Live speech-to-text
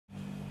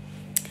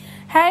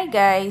Hi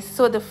guys,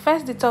 so the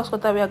first detox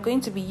water we are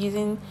going to be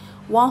using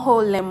one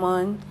whole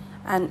lemon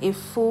and a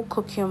full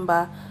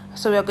cucumber.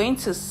 So we are going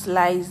to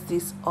slice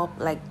this up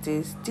like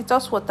this.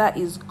 Detox water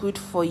is good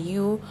for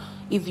you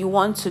if you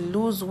want to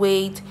lose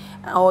weight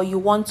or you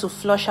want to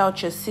flush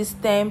out your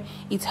system.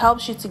 It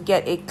helps you to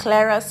get a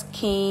clearer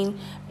skin,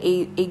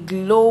 a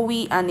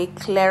glowy and a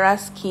clearer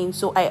skin.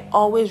 So I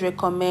always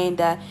recommend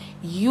that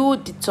you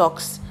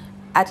detox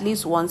at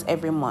least once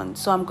every month.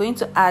 So I'm going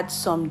to add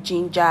some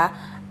ginger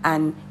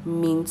and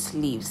mint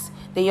leaves.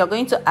 Then you're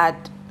going to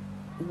add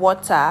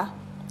water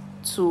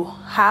to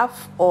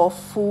half or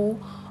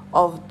full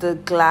of the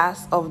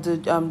glass of the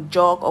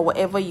jug or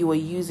whatever you were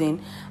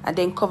using, and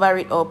then cover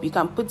it up. You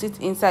can put it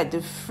inside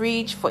the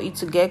fridge for it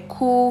to get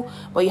cool,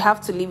 but you have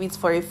to leave it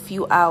for a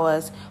few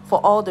hours for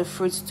all the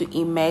fruits to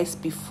immerse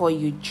before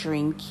you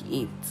drink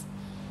it.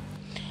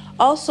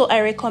 Also,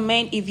 I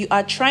recommend if you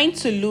are trying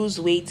to lose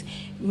weight,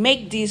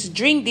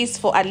 drink this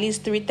for at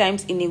least 3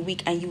 times in a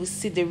week, and you will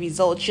see the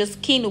results. Your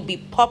skin will be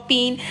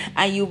popping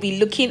and you'll be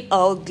looking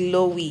all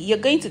glowy. You're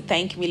going to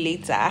thank me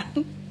later.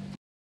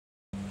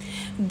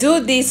 Do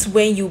this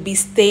when you'll be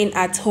staying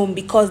at home,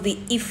 because the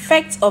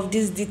effect of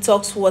this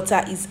detox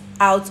water is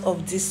out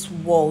of this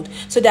world.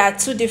 So there are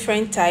 2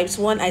 different types.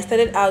 One, I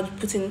started out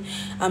putting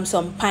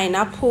some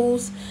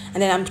pineapples,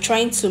 and then I'm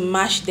trying to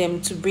mash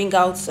them to bring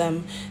out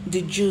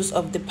the juice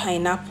of the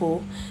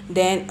pineapple.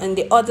 Then in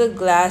the other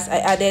glass I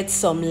added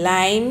some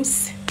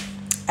limes.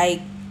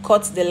 I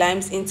cut the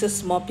limes into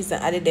small pieces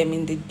and added them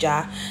in the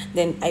jar.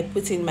 Then I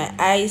put in my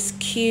ice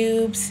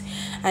cubes,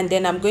 and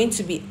then I'm going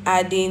to be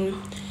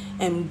adding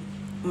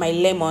my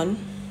lemon,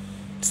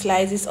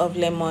 slices of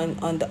lemon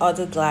on the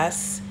other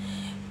glass.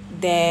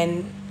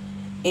 Then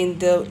in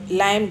the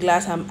lime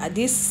glass,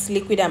 this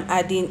liquid I'm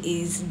adding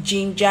is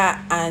ginger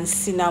and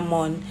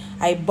cinnamon.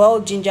 I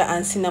boiled ginger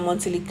and cinnamon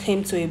till it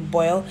came to a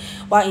boil,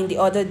 while in the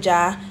other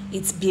jar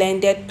it's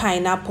blended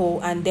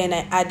pineapple, and then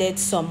I added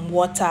some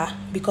water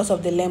because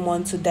of the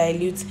lemon to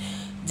dilute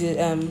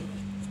the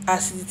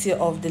acidity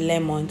of the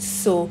lemon.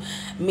 So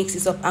mix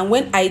it up, and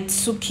when I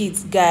took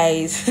it,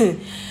 guys,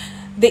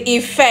 the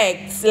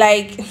effect,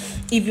 like,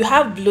 if you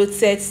have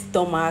bloated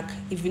stomach,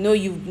 if you know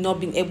you've not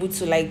been able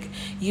to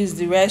use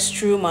the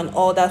restroom and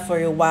all that for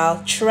a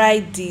while, try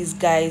these,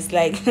 guys.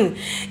 Like,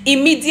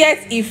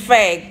 immediate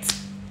effect.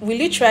 Will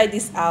you try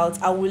this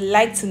out? I would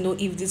like to know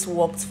if this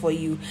worked for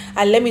you,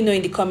 and let me know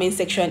in the comment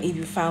section if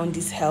you found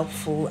this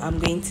helpful. I'm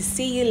going to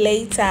see you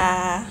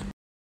later.